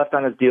 3 years left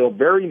on his deal.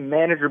 Very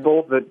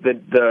manageable.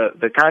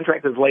 The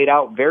contract is laid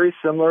out very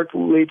similar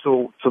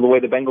to the way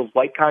the Bengals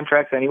like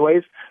contracts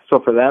anyways. So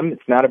for them,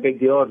 it's not a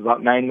big deal. It's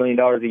about $9 million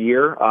a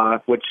year,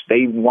 which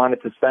they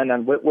wanted to spend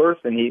on Whitworth,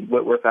 and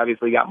Whitworth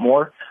obviously got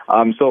more.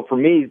 So for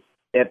me,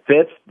 it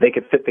fits. They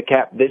could fit the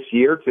cap this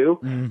year too,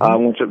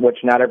 which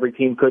not every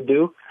team could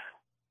do.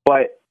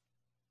 But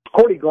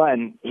Cordy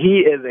Glenn,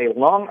 he is a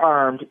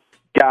long-armed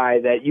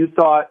guy that you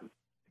thought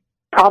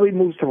probably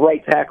moves to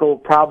right tackle,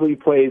 probably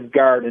plays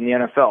guard in the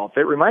NFL. If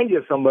it reminds you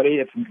of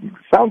somebody, it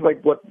sounds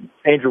like what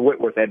Andrew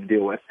Whitworth had to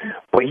deal with.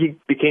 But he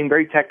became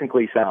very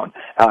technically sound.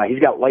 He's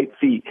got light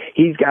feet.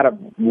 He's got a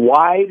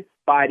wide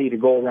body to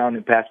go around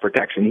in pass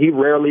protection. He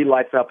rarely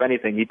lights up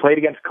anything. He played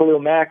against Khalil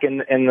Mack in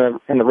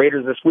the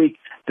Raiders this week,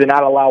 did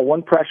not allow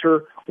one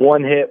pressure,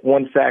 one hit,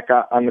 one sack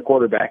on the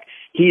quarterback.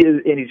 He's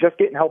just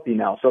getting healthy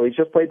now. So he's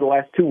just played the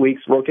last 2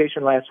 weeks,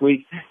 rotation last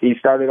week. He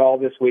started all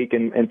this week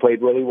and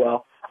played really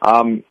well.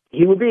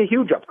 He would be a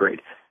huge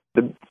upgrade.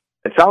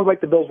 It sounds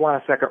like the Bills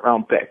want a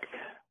second-round pick.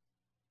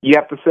 You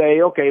have to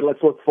say, okay, let's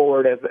look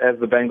forward as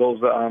the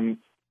Bengals.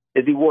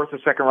 Is he worth a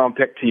second-round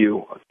pick to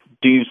you?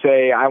 Do you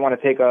say, I want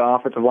to take an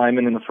offensive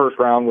lineman in the first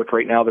round, which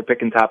right now they're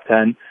picking top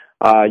 10?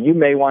 You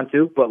may want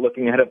to, but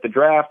looking ahead at the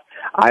draft,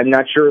 I'm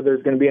not sure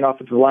there's going to be an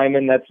offensive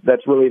lineman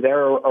that's really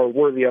there or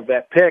worthy of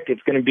that pick. I think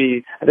it's going to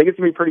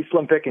be pretty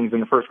slim pickings in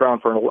the first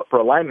round for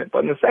alignment. But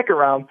in the second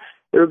round,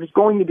 there's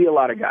going to be a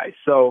lot of guys.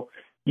 So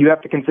you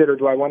have to consider,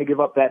 do I want to give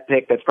up that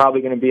pick that's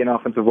probably going to be an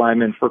offensive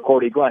lineman for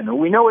Cordy Glenn, who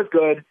we know is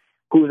good,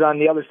 who's on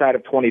the other side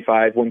of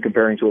 25 when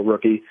comparing to a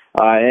rookie,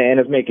 and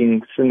is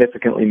making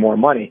significantly more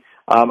money.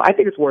 I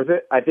think it's worth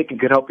it. I think it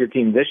could help your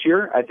team this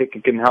year. I think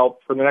it can help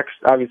for the next,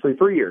 obviously,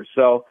 3 years.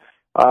 So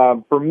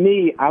for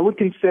me, I would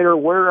consider,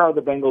 where are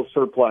the Bengals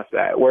surplus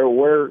at?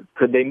 Where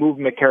could they move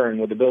McCarron?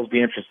 Would the Bills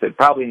be interested?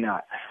 Probably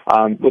not.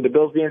 Would the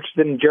Bills be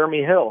interested in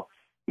Jeremy Hill?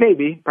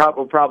 Maybe,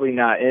 probably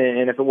not.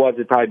 And if it was,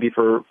 it'd probably be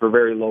for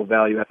very low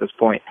value at this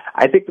point.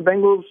 I think the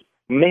Bengals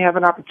may have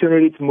an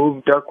opportunity to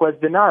move Darqueze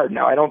Dennard.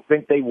 Now, I don't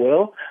think they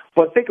will,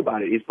 but think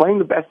about it. He's playing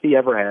the best he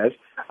ever has.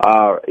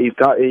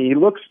 He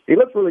looks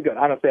really good.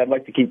 Honestly, I'd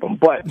like to keep him.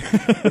 But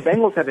the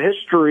Bengals have a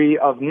history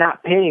of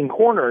not paying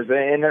corners,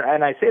 and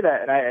I say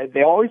that, and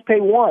they always pay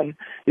one.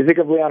 You think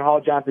of Leon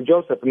Hall, Jonathan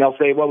Joseph, and they'll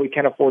say, well, we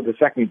can't afford the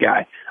second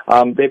guy.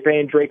 They're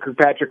paying Drake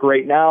Kirkpatrick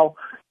right now.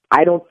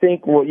 I don't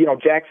think,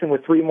 Jackson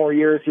with 3 more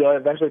years, he'll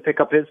eventually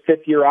pick up his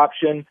 5th-year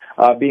option,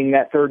 being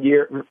that third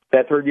year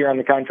on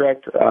the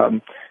contract.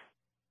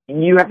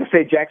 You have to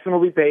say Jackson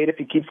will be paid if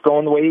he keeps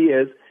going the way he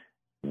is.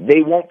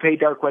 They won't pay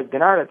Darqueze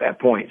Dennard at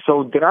that point.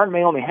 So Dennard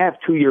may only have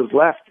 2 years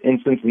left in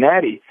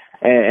Cincinnati,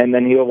 and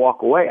then he'll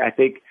walk away. I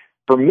think,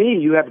 for me,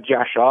 you have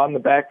Josh Shaw in the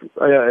back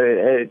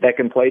that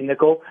can play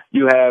nickel.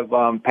 You have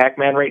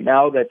Pac-Man right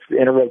now that's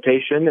in a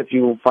rotation if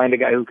you find a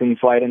guy who can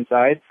slide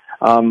inside.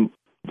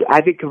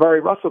 I think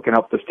Kavari Russell can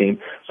help this team.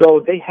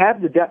 So they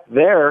have the depth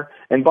there,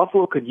 and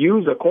Buffalo could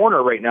use a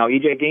corner right now.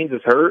 E.J. Gaines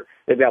is hurt.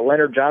 They've got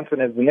Leonard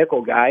Johnson as the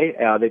nickel guy.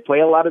 They play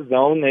a lot of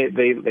zone.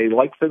 They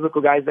like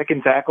physical guys that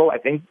can tackle. I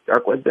think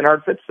Darqueze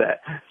Dennard fits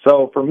that.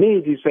 So for me,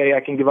 if you say I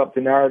can give up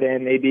Dennard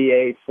and maybe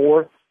a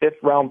 4th,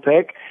 5th round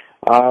pick,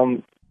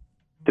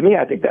 to me,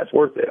 I think that's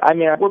worth it. I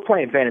mean, we're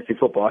playing fantasy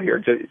football here,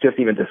 just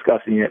even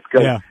discussing it.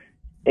 Yeah.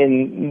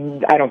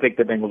 And I don't think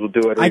the Bengals will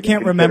do it. I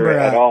can't remember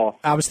at all.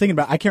 I was thinking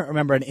I can't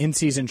remember an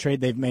in-season trade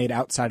they've made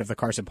outside of the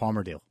Carson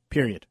Palmer deal,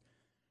 period.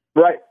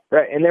 Right.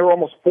 And they were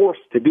almost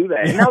forced to do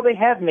that. And now they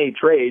have made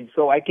trades,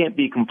 so I can't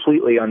be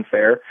completely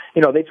unfair.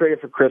 They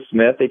traded for Chris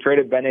Smith. They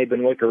traded Ben-A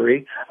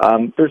Ben-Wickery.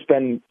 There's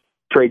been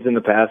trades in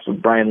the past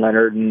with Brian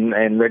Leonard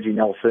and Reggie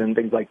Nelson,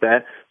 things like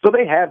that. So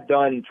they have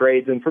done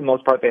trades, and for the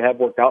most part, they have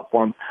worked out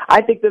for them.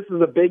 I think this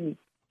is a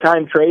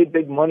big-time trade,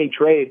 big money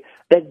trade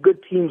that good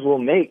teams will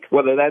make,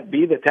 whether that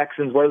be the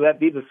Texans, whether that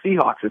be the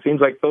Seahawks. It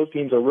seems like those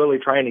teams are really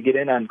trying to get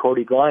in on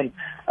Cordy Glenn,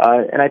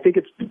 and I think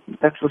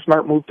that's a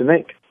smart move to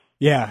make.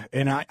 Yeah,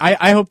 and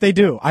I hope they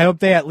do. I hope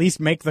they at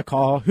least make the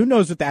call. Who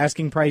knows what the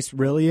asking price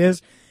really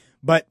is,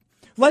 but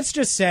let's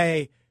just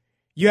say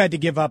you had to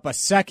give up a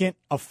 2nd,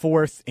 a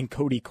 4th, and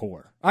Cody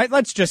Core. All right,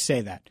 let's just say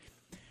that.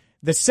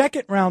 The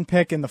 2nd-round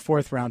pick and the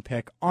 4th-round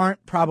pick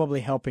aren't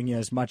probably helping you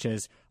as much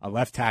as a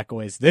left tackle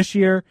is this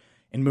year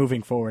and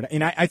moving forward.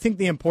 And I think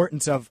the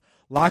importance of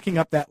locking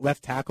up that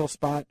left tackle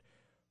spot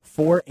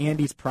for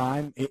Andy's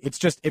prime,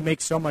 it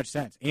makes so much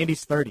sense.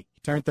 Andy's 30. He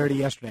turned 30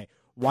 yesterday.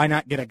 Why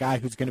not get a guy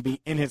who's going to be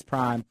in his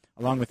prime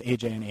along with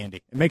AJ and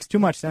Andy? It makes too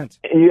much sense.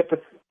 And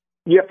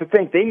you have to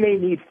think they may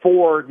need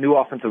 4 new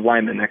offensive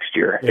linemen next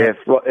year. Yeah.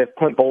 If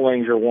Clint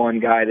Bollinger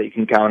one guy that you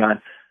can count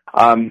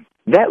on.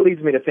 That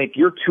leads me to think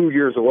you're 2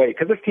 years away,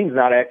 because this team's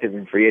not active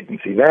in free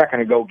agency. They're not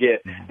going to go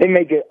they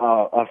may get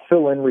a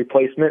fill-in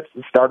replacement,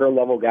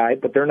 starter-level guy,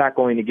 but they're not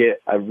going to get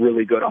a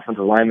really good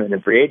offensive lineman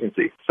in free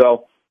agency.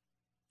 So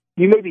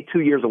you may be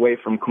 2 years away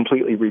from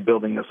completely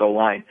rebuilding this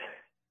O-line.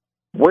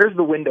 Where's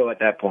the window at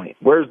that point?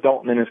 Where's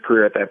Dalton in his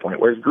career at that point?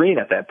 Where's Green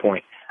at that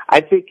point? I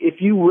think if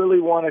you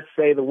really want to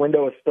say the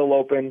window is still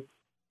open,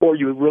 or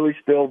you really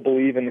still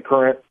believe in the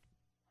current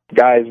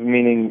guys,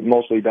 meaning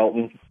mostly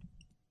Dalton,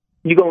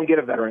 you go and get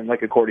a veteran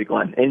like a Cordy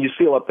Glenn, and you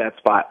seal up that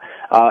spot.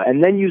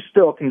 And then you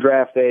still can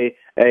draft a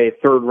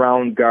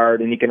 3rd-round guard,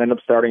 and he can end up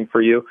starting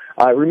for you.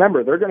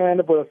 Remember, they're going to end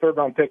up with a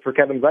 3rd-round pick for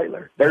Kevin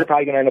Zeitler. They're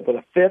probably going to end up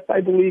with a 5th,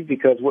 I believe,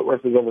 because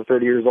Whitworth is over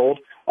 30 years old.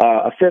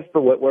 A 5th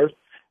for Whitworth.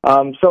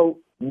 So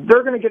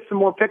they're going to get some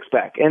more picks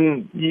back.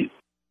 And you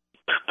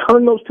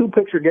turn those 2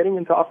 picks you're getting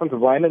into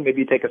offensive linemen,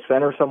 maybe take a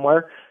center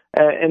somewhere.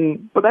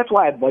 But that's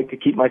why I'd like to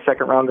keep my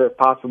second rounder if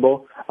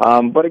possible.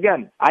 But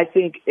again, I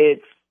think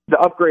the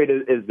upgrade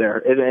is there,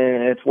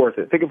 and it's worth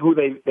it. Think of who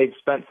they've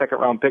spent second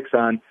round picks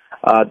on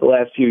the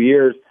last few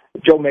years.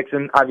 Joe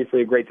Mixon,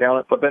 obviously a great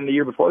talent, but then the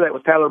year before that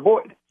was Tyler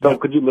Boyd. So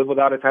could you live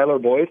without a Tyler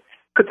Boyd?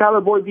 Could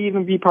Tyler Boyd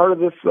even be part of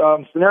this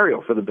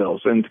scenario for the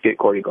Bills and to get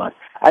Cordy Glenn?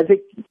 I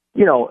think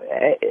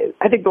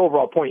the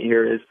overall point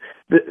here is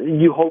that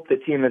you hope the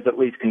team is at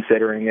least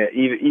considering it,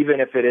 even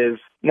if it is,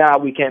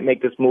 we can't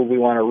make this move, we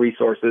want our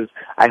resources.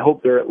 I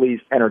hope they're at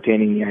least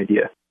entertaining the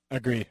idea.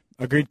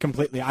 Agreed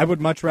completely. I would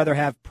much rather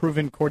have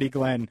proven Cordy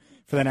Glenn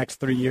for the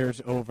next 3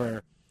 years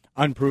over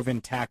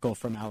unproven tackle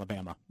from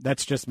Alabama.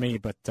 That's just me,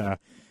 but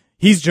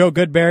he's Joe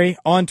Goodberry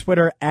on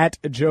Twitter at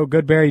Joe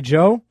Goodberry.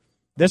 Joe,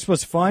 this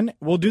was fun.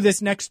 We'll do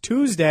this next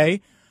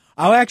Tuesday.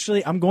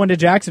 I'm going to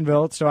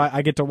Jacksonville, so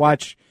I get to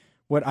watch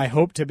what I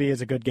hope to be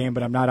is a good game,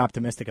 but I'm not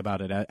optimistic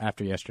about it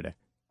after yesterday.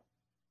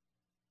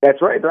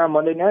 That's right. They're on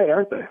Monday night,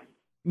 aren't they?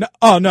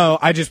 No,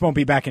 I just won't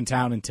be back in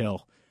town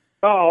until.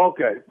 Oh,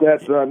 okay.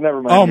 That's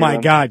never mind. Oh, my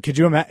God. Could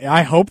you imagine?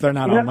 I hope they're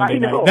not on Monday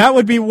night. That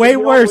would be way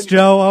worse,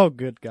 Joe. Oh,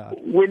 good God.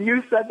 When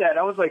you said that,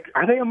 I was like,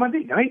 are they on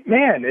Monday night?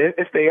 Man,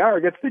 if they are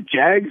against the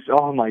Jags,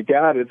 oh, my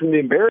God, it's going to be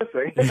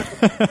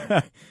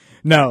embarrassing.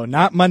 No,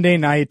 not Monday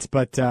night,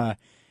 but,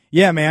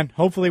 yeah, man,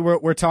 hopefully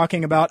we're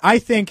talking about, I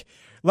think,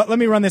 let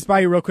me run this by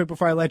you real quick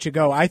before I let you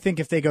go. I think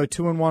if they go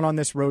 2-1 on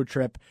this road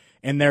trip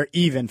and they're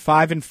even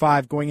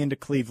 5-5 going into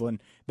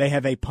Cleveland, they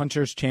have a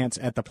puncher's chance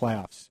at the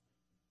playoffs.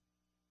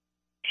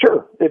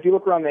 Sure. If you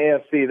look around the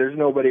AFC, there's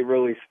nobody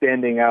really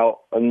standing out,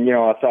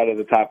 outside of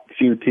the top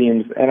few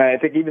teams. And I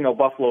think even though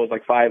Buffalo is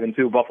like 5-2,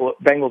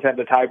 Bengals have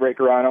the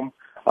tiebreaker on them.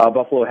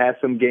 Buffalo has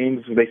some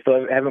games. They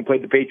still haven't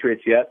played the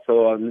Patriots yet,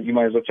 so you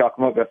might as well chalk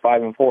them up at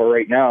 5-4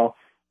 right now.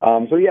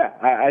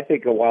 I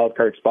think a wild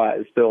card spot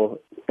is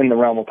still in the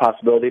realm of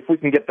possibility if we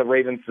can get the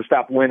Ravens to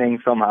stop winning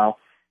somehow.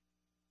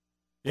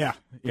 Yeah.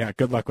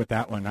 Good luck with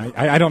that one.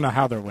 I don't know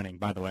how they're winning,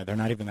 by the way. They're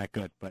not even that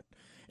good, but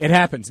it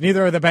happens.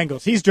 Neither are the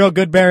Bengals. He's Joe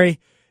Goodberry.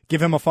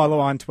 Give him a follow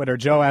on Twitter.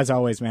 Joe, as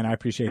always, man, I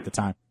appreciate the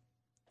time.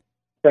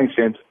 Thanks,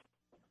 James.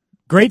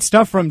 Great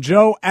stuff from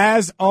Joe,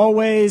 as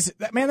always.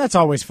 Man, that's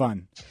always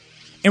fun.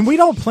 And we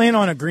don't plan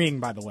on agreeing,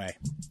 by the way.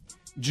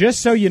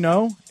 Just so you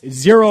know,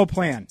 zero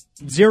plan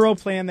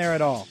there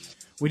at all.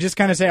 We just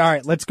kind of say, all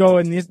right, let's go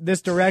in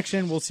this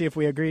direction. We'll see if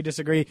we agree,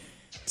 disagree.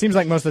 Seems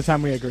like most of the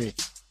time we agree.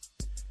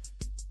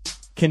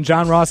 Can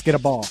John Ross get a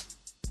ball?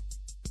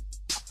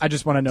 I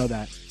just want to know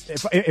that.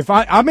 If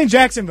I'm in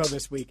Jacksonville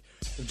this week,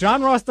 if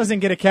John Ross doesn't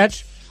get a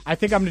catch, I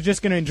think I'm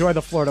just going to enjoy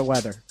the Florida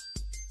weather.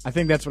 I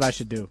think that's what I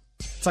should do.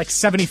 It's like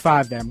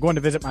 75 there. I'm going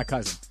to visit my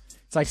cousin.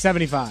 It's like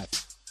 75.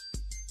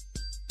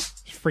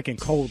 It's freaking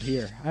cold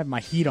here. I have my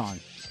heat on.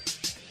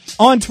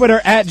 On Twitter,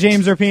 at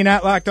James Rapine,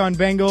 at Locked On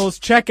Bengals.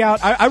 Check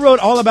out, I wrote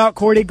all about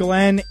Cordy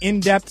Glenn,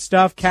 in-depth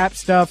stuff, cap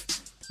stuff,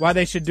 why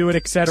they should do it,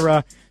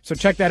 etc. So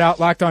check that out,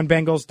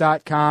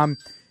 lockedonbengals.com.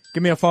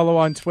 Give me a follow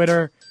on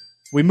Twitter.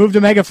 We moved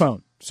to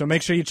Megaphone, so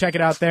make sure you check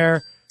it out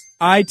there.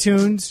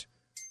 iTunes,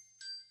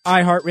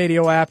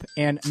 iHeartRadio app,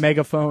 and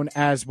Megaphone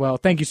as well.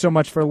 Thank you so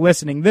much for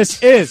listening.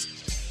 This is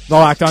the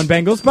Locked On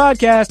Bengals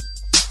podcast.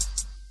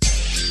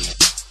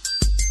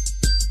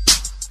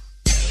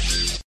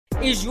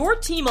 Is your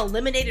team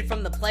eliminated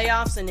from the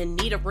playoffs and in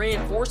need of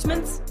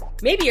reinforcements?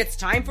 Maybe it's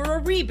time for a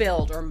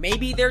rebuild, or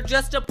maybe they're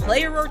just a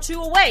player or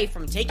two away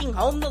from taking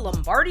home the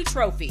Lombardi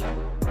Trophy.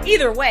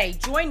 Either way,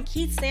 join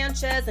Keith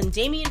Sanchez and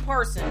Damian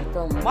Parson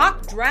for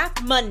Mock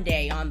Draft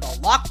Monday on the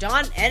Locked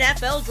On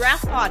NFL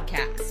Draft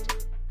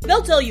Podcast.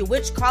 They'll tell you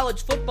which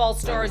college football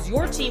stars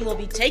your team will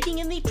be taking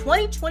in the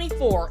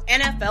 2024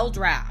 NFL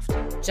Draft.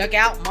 Check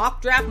out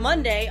Mock Draft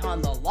Monday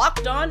on the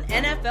Locked On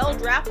NFL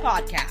Draft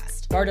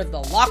Podcast, part of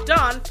the Locked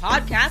On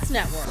Podcast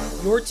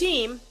Network, your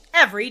team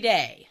every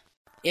day.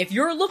 If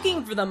you're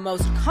looking for the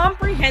most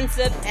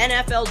comprehensive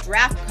NFL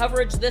draft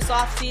coverage this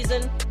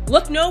offseason,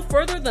 look no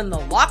further than the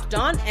Locked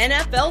On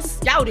NFL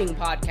Scouting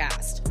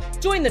Podcast.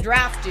 Join the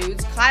draft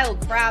dudes, Kyle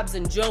Krabs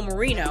and Joe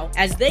Marino,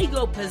 as they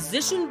go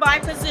position by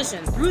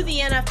position through the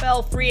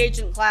NFL free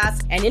agent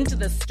class and into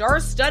the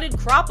star-studded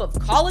crop of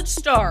college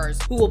stars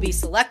who will be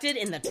selected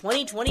in the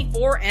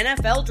 2024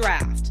 NFL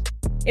Draft.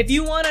 If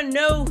you want to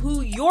know who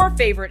your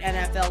favorite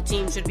NFL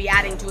team should be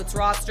adding to its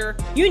roster,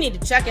 you need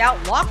to check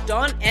out Locked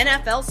On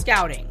NFL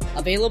Scouting,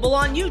 available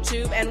on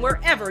YouTube and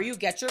wherever you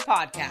get your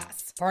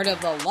podcasts. Part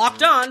of the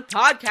Locked On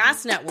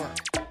Podcast Network,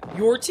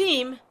 your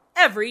team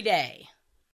every day.